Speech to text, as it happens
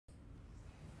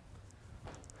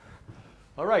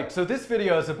All right, so this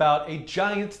video is about a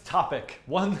giant topic,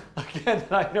 one, again,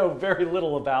 that I know very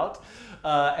little about,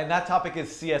 and that topic is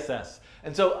CSS.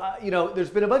 And so, there's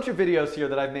been a bunch of videos here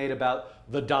that I've made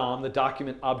about the DOM, the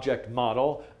Document Object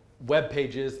Model, web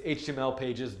pages, HTML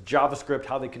pages, JavaScript,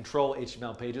 how they control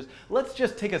HTML pages. Let's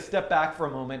just take a step back for a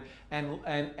moment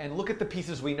and look at the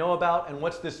pieces we know about and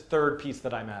what's this third piece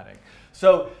that I'm adding.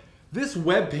 So this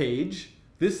web page,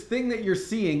 this thing that you're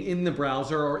seeing in the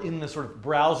browser or in the sort of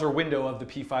browser window of the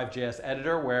p5.js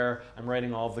editor where I'm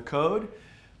writing all of the code,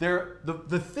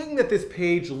 the thing that this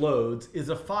page loads is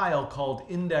a file called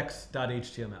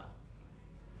index.html.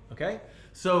 Okay?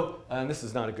 So, and this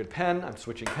is not a good pen, I'm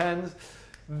switching pens.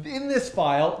 In this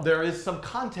file, there is some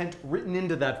content written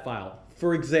into that file.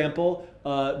 For example,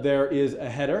 there is a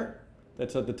header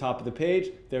that's at the top of the page.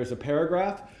 There's a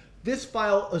paragraph. This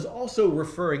file is also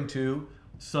referring to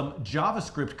some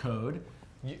JavaScript code.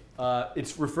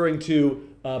 It's referring to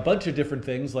a bunch of different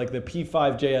things like the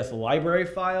p5.js library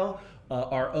file,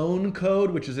 our own code,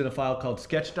 which is in a file called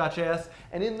sketch.js.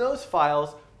 And in those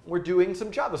files, we're doing some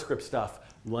JavaScript stuff,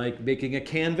 like making a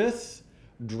canvas,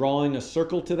 drawing a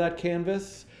circle to that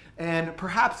canvas, and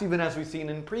perhaps even as we've seen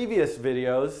in previous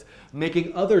videos,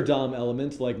 making other DOM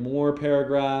elements like more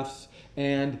paragraphs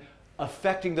and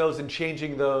affecting those and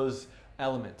changing those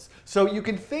elements. So you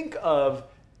can think of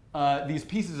these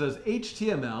pieces as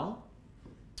HTML.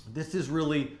 This is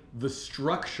really the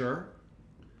structure.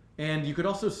 And you could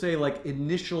also say like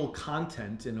initial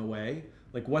content in a way,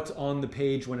 like what's on the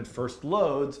page when it first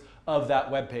loads of that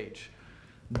web page.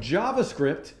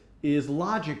 JavaScript is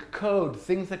logic, code,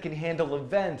 things that can handle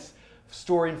events,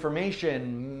 store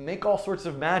information, make all sorts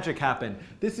of magic happen.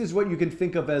 This is what you can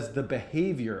think of as the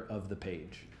behavior of the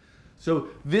page. So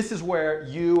this is where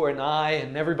you and I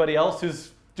and everybody else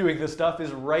who's doing this stuff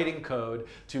is writing code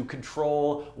to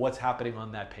control what's happening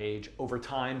on that page over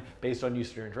time based on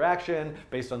user interaction,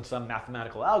 based on some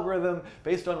mathematical algorithm,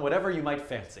 based on whatever you might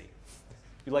fancy.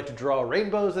 You like to draw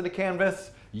rainbows in a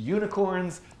canvas,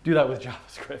 unicorns, do that with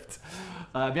JavaScript.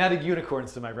 I'm adding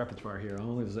unicorns to my repertoire here. I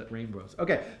only was at rainbows.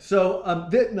 Okay, so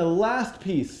the last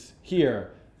piece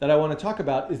here that I want to talk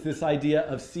about is this idea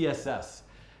of CSS.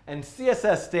 And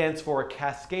CSS stands for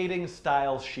Cascading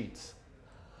Style Sheets.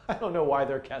 I don't know why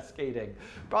they're cascading.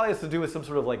 Probably has to do with some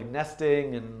sort of like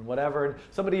nesting and whatever. And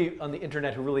somebody on the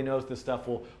internet who really knows this stuff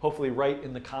will hopefully write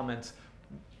in the comments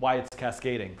why it's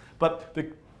cascading. But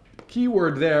the key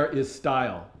word there is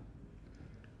style.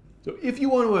 So if you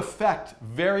want to affect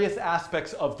various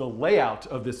aspects of the layout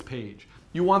of this page,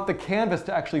 you want the canvas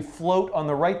to actually float on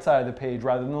the right side of the page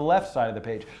rather than the left side of the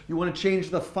page. You want to change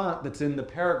the font that's in the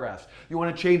paragraphs. You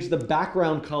want to change the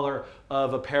background color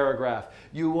of a paragraph.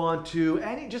 You want to,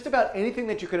 just about anything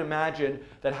that you can imagine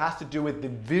that has to do with the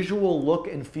visual look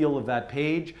and feel of that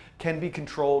page can be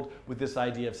controlled with this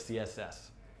idea of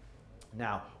CSS.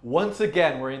 Now, once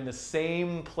again, we're in the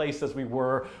same place as we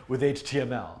were with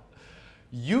HTML.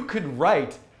 You could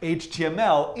write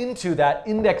HTML into that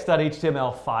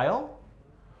index.html file,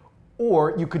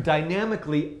 or you could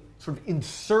dynamically sort of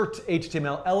insert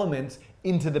HTML elements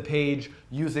into the page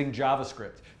using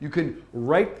JavaScript. You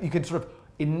can sort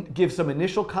of give some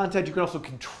initial content. You can also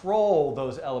control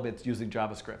those elements using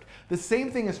JavaScript. The same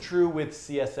thing is true with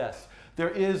CSS. There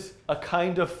is a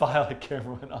kind of file, the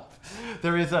camera went off.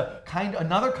 There is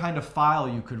another kind of file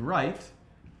you could write.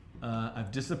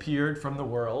 I've disappeared from the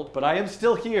world, but I am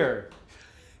still here.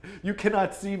 You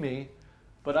cannot see me,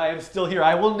 but I am still here.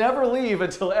 I will never leave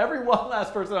until every one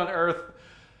last person on Earth,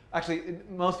 actually,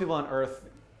 most people on Earth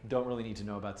don't really need to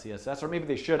know about CSS, or maybe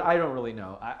they should. I don't really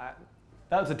know.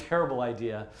 That was a terrible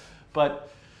idea,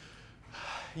 but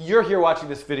you're here watching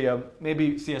this video.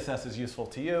 Maybe CSS is useful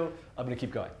to you. I'm going to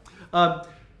keep going.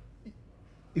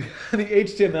 The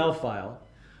HTML file,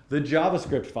 the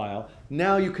JavaScript file,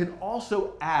 now you can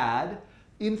also add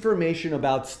information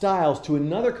about styles to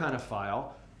another kind of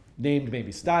file, named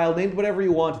maybe style, named whatever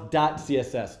you want,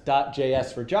 .css,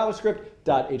 .js for JavaScript,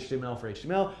 .html for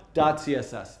HTML,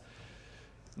 .css.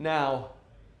 Now,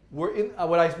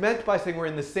 what I meant by saying we're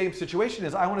in the same situation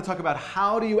is I want to talk about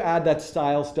how do you add that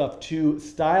style stuff to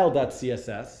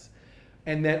style.css,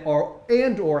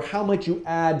 or how much you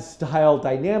add style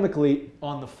dynamically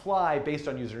on the fly based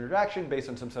on user interaction, based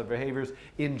on some set of behaviors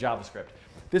in JavaScript.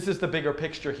 This is the bigger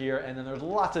picture here, and then there's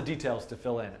lots of details to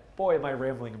fill in. Boy, am I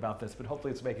rambling about this, but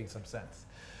hopefully it's making some sense.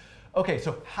 Okay,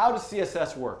 so how does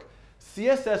CSS work?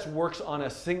 CSS works on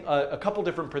a couple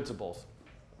different principles.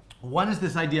 One is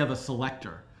this idea of a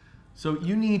selector. So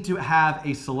you need to have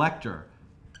a selector,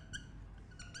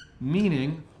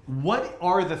 meaning what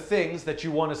are the things that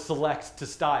you want to select to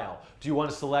style? Do you want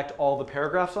to select all the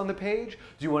paragraphs on the page?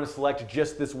 Do you want to select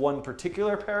just this one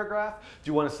particular paragraph? Do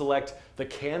you want to select the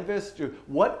canvas?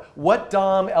 What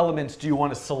DOM elements do you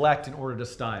want to select in order to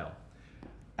style?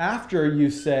 After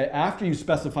you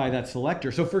specify that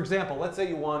selector, so for example, let's say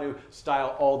you want to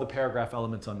style all the paragraph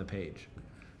elements on the page.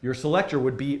 Your selector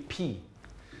would be P.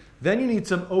 Then you need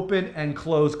some open and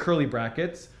close curly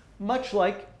brackets, much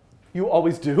like you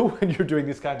always do when you're doing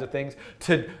these kinds of things,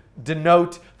 to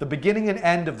denote the beginning and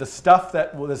end of the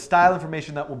the style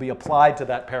information that will be applied to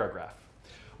that paragraph.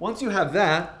 Once you have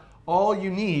that, all you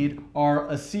need are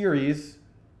a series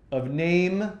of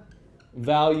name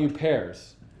value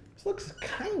pairs. This looks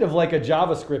kind of like a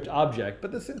JavaScript object,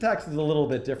 but the syntax is a little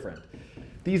bit different.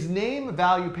 These name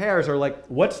value pairs are like,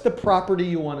 what's the property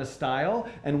you want to style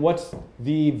and what's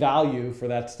the value for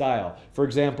that style? For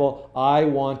example, I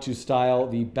want to style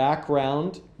the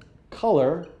background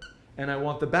color, and I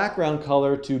want the background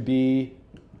color to be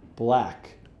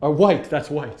black. Or white,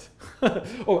 that's white.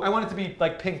 Oh, I want it to be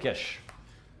like pinkish.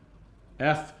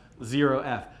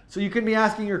 F0F. So you can be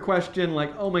asking your question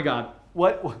like, oh my God,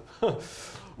 what?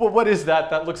 Well, what is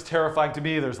that? That looks terrifying to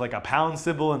me. There's like a pound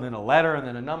symbol and then a letter and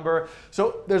then a number.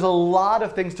 So there's a lot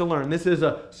of things to learn. This is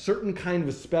a certain kind of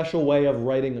a special way of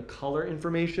writing a color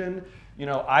information. You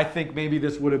know, I think maybe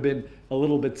this would have been a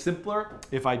little bit simpler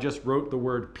if I just wrote the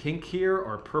word pink here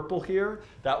or purple here.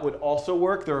 That would also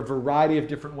work. There are a variety of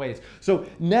different ways. So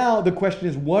now the question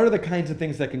is, what are the kinds of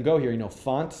things that can go here? You know,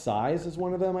 font size is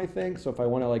one of them, I think. So if I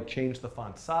want to like change the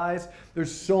font size,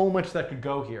 there's so much that could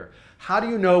go here. How do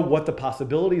you know what the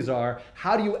possibilities are?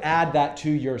 How do you add that to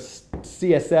your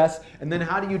CSS? And then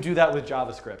how do you do that with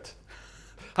JavaScript?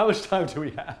 How much time do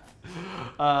we have?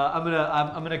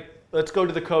 Let's go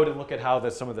to the code and look at how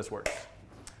some of this works.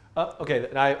 Okay,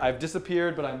 and I've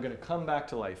disappeared, but I'm going to come back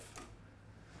to life.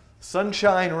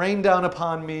 Sunshine, rain down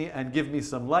upon me and give me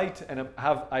some light, and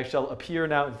I shall appear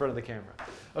now in front of the camera.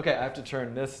 Okay, I have to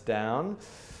turn this down.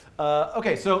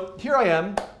 Okay, so here I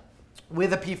am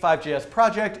with a p5.js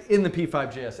project in the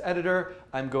p5.js editor.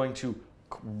 I'm going to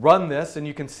run this, and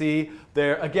you can see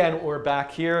there, again, we're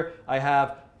back here. I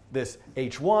have this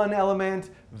h1 element,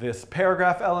 this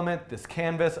paragraph element, this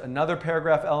canvas, another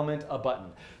paragraph element, a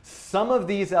button. Some of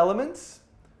these elements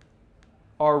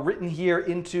are written here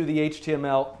into the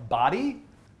HTML body,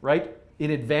 right?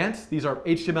 In advance, these are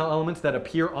HTML elements that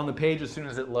appear on the page as soon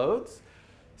as it loads.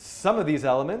 Some of these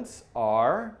elements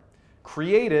are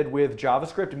created with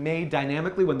JavaScript made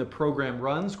dynamically when the program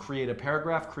runs, create a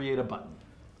paragraph, create a button.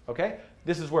 Okay?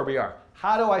 This is where we are.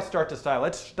 How do I start to style?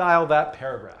 Let's style that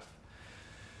paragraph.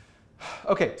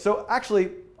 Okay, so actually,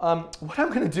 what I'm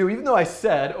going to do, even though I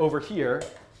said over here,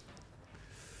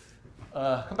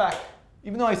 come back.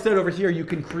 Even though I said over here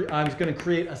I'm going to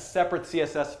create a separate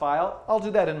CSS file, I'll do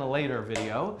that in a later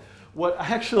video. What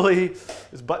actually,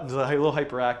 this button's a little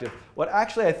hyperactive. What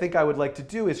actually I think I would like to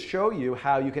do is show you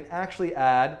how you can actually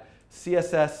add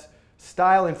CSS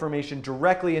style information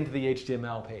directly into the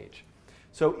HTML page.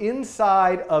 So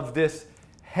inside of this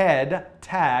head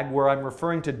tag where I'm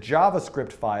referring to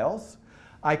JavaScript files,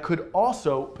 I could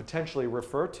also potentially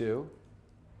refer to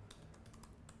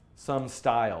some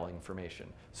style information.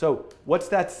 So what's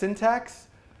that syntax?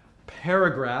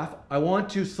 Paragraph. I want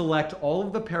to select all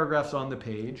of the paragraphs on the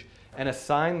page and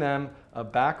assign them a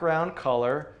background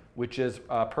color, which is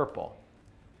purple.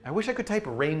 I wish I could type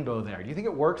rainbow there. Do you think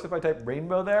it works if I type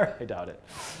rainbow there? I doubt it.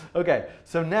 Okay,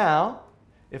 so now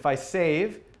if I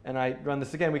save and I run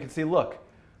this again, we can see, look,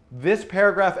 this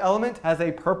paragraph element has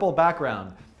a purple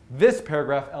background. This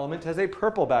paragraph element has a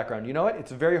purple background. You know what?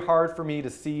 It's very hard for me to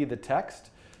see the text.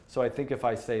 So I think if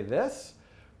I say this,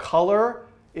 color,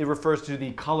 it refers to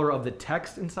the color of the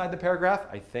text inside the paragraph,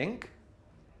 I think.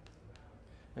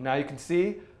 And now you can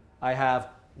see I have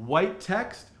white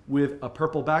text with a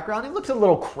purple background. It looks a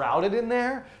little crowded in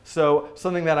there. So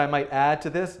something that I might add to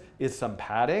this is some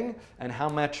padding. And how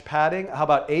much padding? How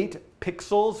about 8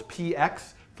 pixels,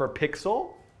 px for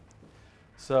pixel?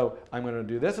 So I'm going to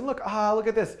do this, and look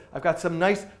at this. I've got some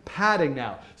nice padding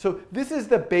now. So this is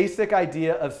the basic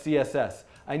idea of CSS.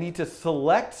 I need to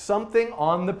select something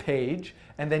on the page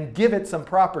and then give it some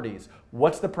properties.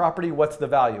 What's the property? What's the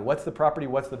value? What's the property?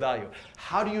 What's the value?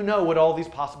 How do you know what all these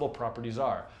possible properties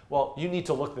are? Well, you need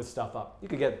to look this stuff up. You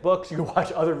could get books. You can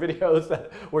watch other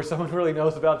videos where someone really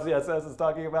knows about CSS is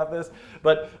talking about this.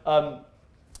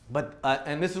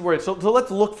 And this is where so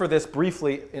let's look for this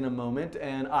briefly in a moment.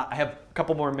 And I have a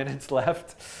couple more minutes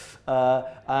left.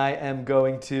 I am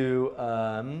going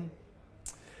to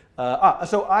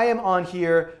So I am on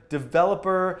here,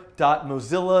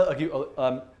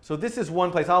 developer.mozilla. So this is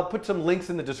one place. I'll put some links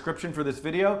in the description for this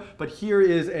video, but here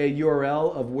is a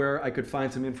URL of where I could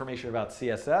find some information about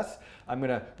CSS. I'm going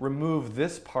to remove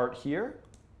this part here.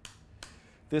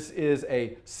 This is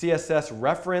a CSS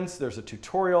reference. There's a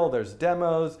tutorial. There's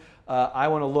demos. I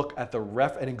want to look at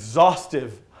an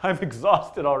exhaustive. I'm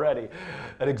exhausted already.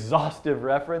 An exhaustive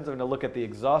reference. I'm going to look at the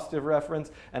exhaustive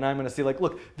reference, and I'm going to see, like,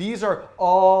 look, these are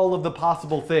all of the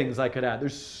possible things I could add.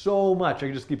 There's so much. I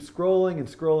can just keep scrolling and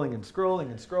scrolling and scrolling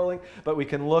and scrolling. But we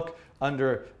can look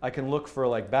under. I can look for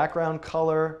like background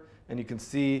color, and you can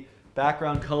see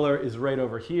background color is right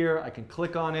over here. I can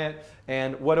click on it,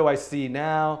 and what do I see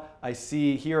now? I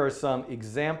see here are some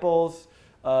examples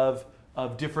of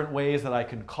different ways that I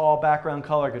can call background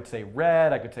color. I could say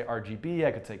red, I could say RGB,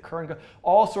 I could say current color,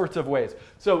 all sorts of ways.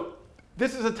 So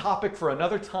this is a topic for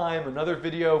another time, another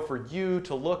video for you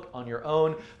to look on your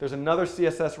own. There's another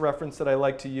CSS reference that I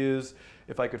like to use.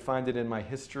 If I could find it in my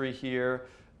history here.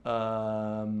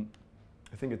 I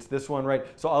think it's this one, right?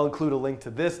 So I'll include a link to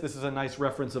this. This is a nice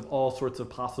reference of all sorts of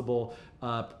possible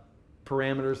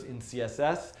parameters in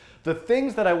CSS. The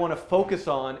things that I want to focus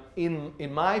on in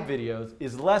my videos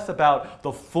is less about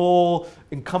the full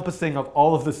encompassing of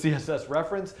all of the CSS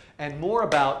reference and more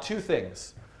about two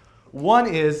things. One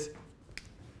is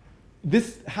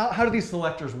how do these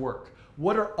selectors work?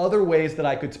 What are other ways that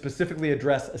I could specifically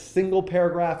address a single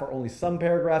paragraph or only some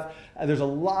paragraph? There's a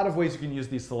lot of ways you can use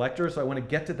these selectors, so I want to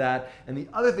get to that. And the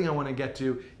other thing I want to get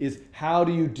to is how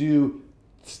do you do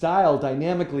style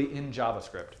dynamically in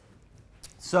JavaScript?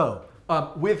 So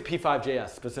with p5.js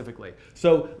specifically.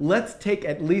 So let's take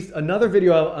at least another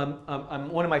video.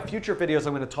 One of my future videos,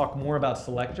 I'm going to talk more about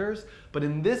selectors. But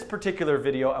in this particular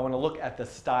video, I want to look at the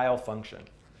style function.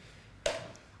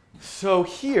 So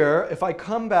here, if I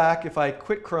come back, if I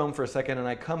quit Chrome for a second and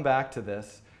I come back to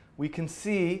this, we can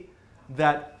see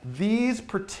that these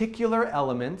particular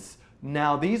elements,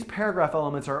 now these paragraph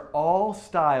elements are all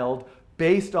styled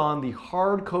based on the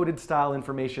hard-coded style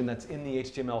information that's in the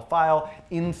HTML file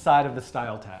inside of the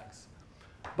style tags.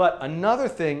 But another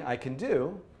thing I can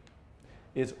do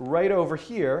is right over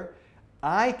here,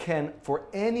 I can, for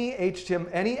any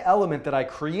element that I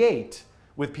create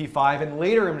with p5, and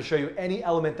later I'm going to show you any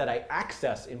element that I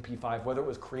access in p5, whether it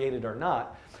was created or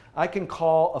not, I can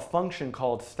call a function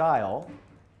called style,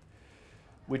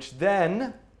 which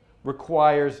then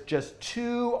requires just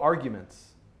two arguments.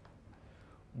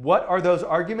 What are those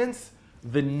arguments?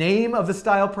 The name of the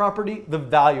style property, the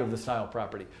value of the style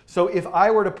property. So if I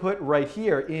were to put right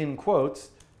here in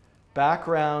quotes,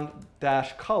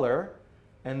 background-color,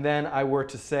 and then I were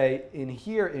to say in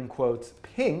here in quotes,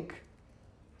 pink,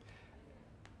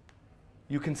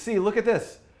 you can see, look at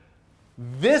this.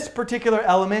 This particular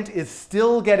element is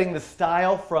still getting the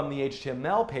style from the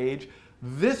HTML page.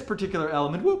 This particular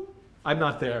element, whoop, I'm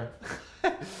not there.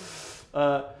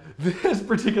 This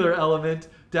particular element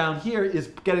down here is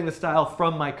getting the style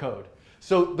from my code.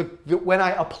 So when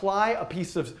I apply a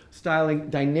piece of styling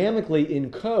dynamically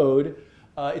in code,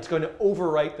 it's going to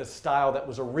overwrite the style that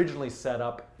was originally set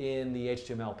up in the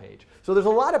HTML page. So there's a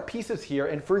lot of pieces here,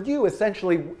 and for you,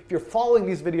 essentially, if you're following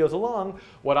these videos along,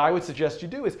 what I would suggest you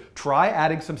do is try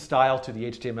adding some style to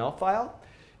the HTML file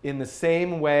in the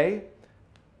same way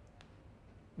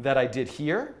that I did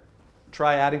here.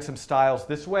 Try adding some styles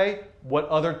this way. What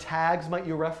other tags might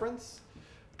you reference?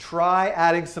 Try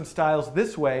adding some styles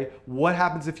this way. What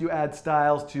happens if you add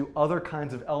styles to other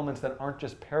kinds of elements that aren't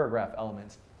just paragraph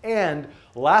elements? And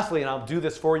lastly, and I'll do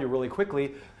this for you really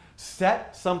quickly,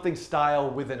 set something style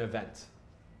with an event.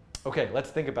 Okay,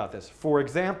 let's think about this. For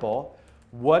example,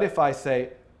 what if I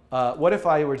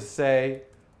were to say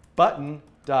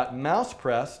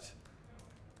button.mousepressed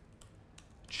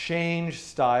change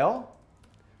style,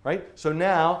 right? So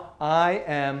now I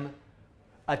am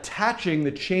attaching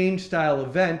the change style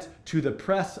event to the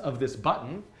press of this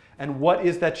button. And what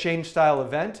is that change style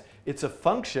event? It's a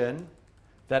function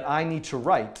that I need to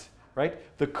write, right?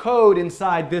 The code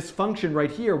inside this function right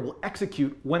here will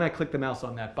execute when I click the mouse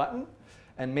on that button.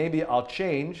 And maybe I'll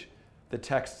change the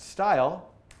text style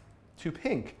to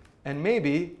pink. And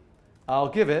maybe I'll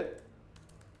give it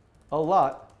a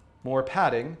lot more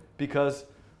padding, because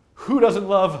who doesn't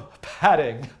love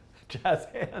padding? Jazz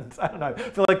hands. I don't know. I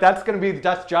feel like that's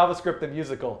JavaScript the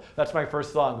musical. That's my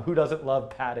first song. Who doesn't love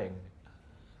padding?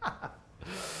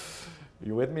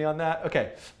 You with me on that?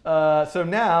 Okay. So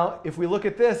now, if we look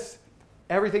at this,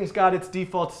 everything's got its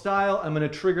default style. I'm going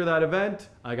to trigger that event.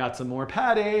 I got some more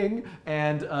padding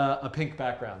and a pink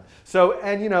background. So,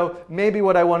 and you know, maybe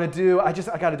what I want to do, I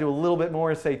got to do a little bit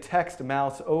more. Say text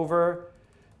mouse over,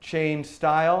 change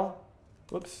style.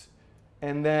 whoops,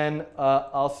 and then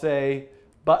I'll say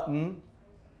button,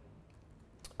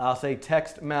 I'll say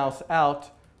text mouse out,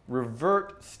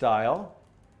 revert style.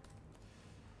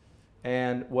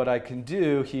 And what I can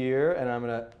do here,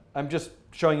 and I'm just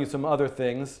showing you some other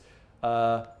things,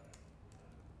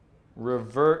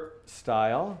 revert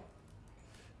style,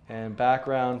 and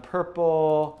background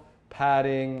purple,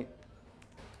 padding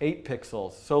 8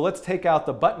 pixels. So let's take out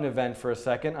the button event for a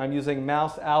second. I'm using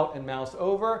mouse out and mouse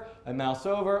over. I mouse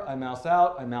over, I mouse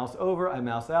out, I mouse over, I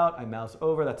mouse out, I mouse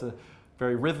over. That's a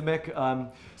very rhythmic.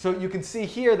 So you can see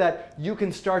here that you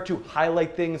can start to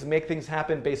highlight things, make things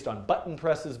happen based on button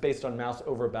presses, based on mouse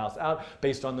over, mouse out,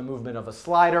 based on the movement of a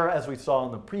slider, as we saw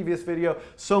in the previous video.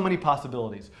 So many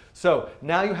possibilities. So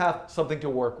now you have something to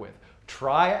work with.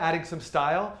 Try adding some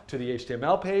style to the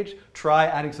HTML page. Try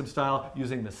adding some style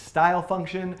using the style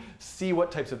function. See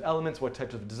what types of elements, what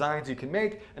types of designs you can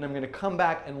make. And I'm going to come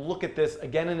back and look at this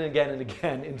again and again and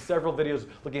again in several videos,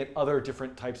 looking at other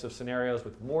different types of scenarios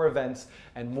with more events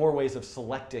and more ways of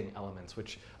selecting elements,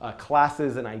 which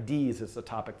classes and IDs is the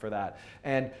topic for that.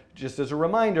 And just as a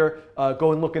reminder,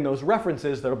 go and look in those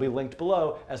references that will be linked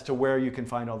below as to where you can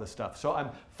find all this stuff. So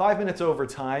I'm 5 minutes over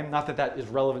time. Not that that is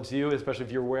relevant to you, especially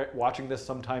if you're watching this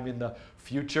sometime in the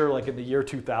future, like in the year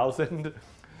 2000.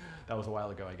 That was a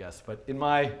while ago, I guess. But in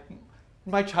my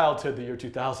childhood, the year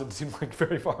 2000 seemed like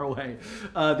very far away.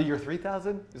 The year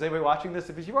 3000? Is anybody watching this?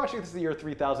 If you're watching this in the year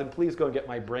 3000, please go and get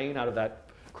my brain out of that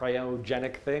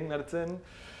cryogenic thing that it's in.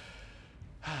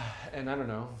 And I don't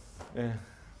know.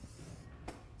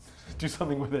 Do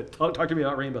something with it. Talk to me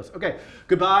about rainbows. Okay,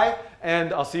 goodbye,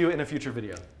 and I'll see you in a future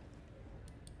video.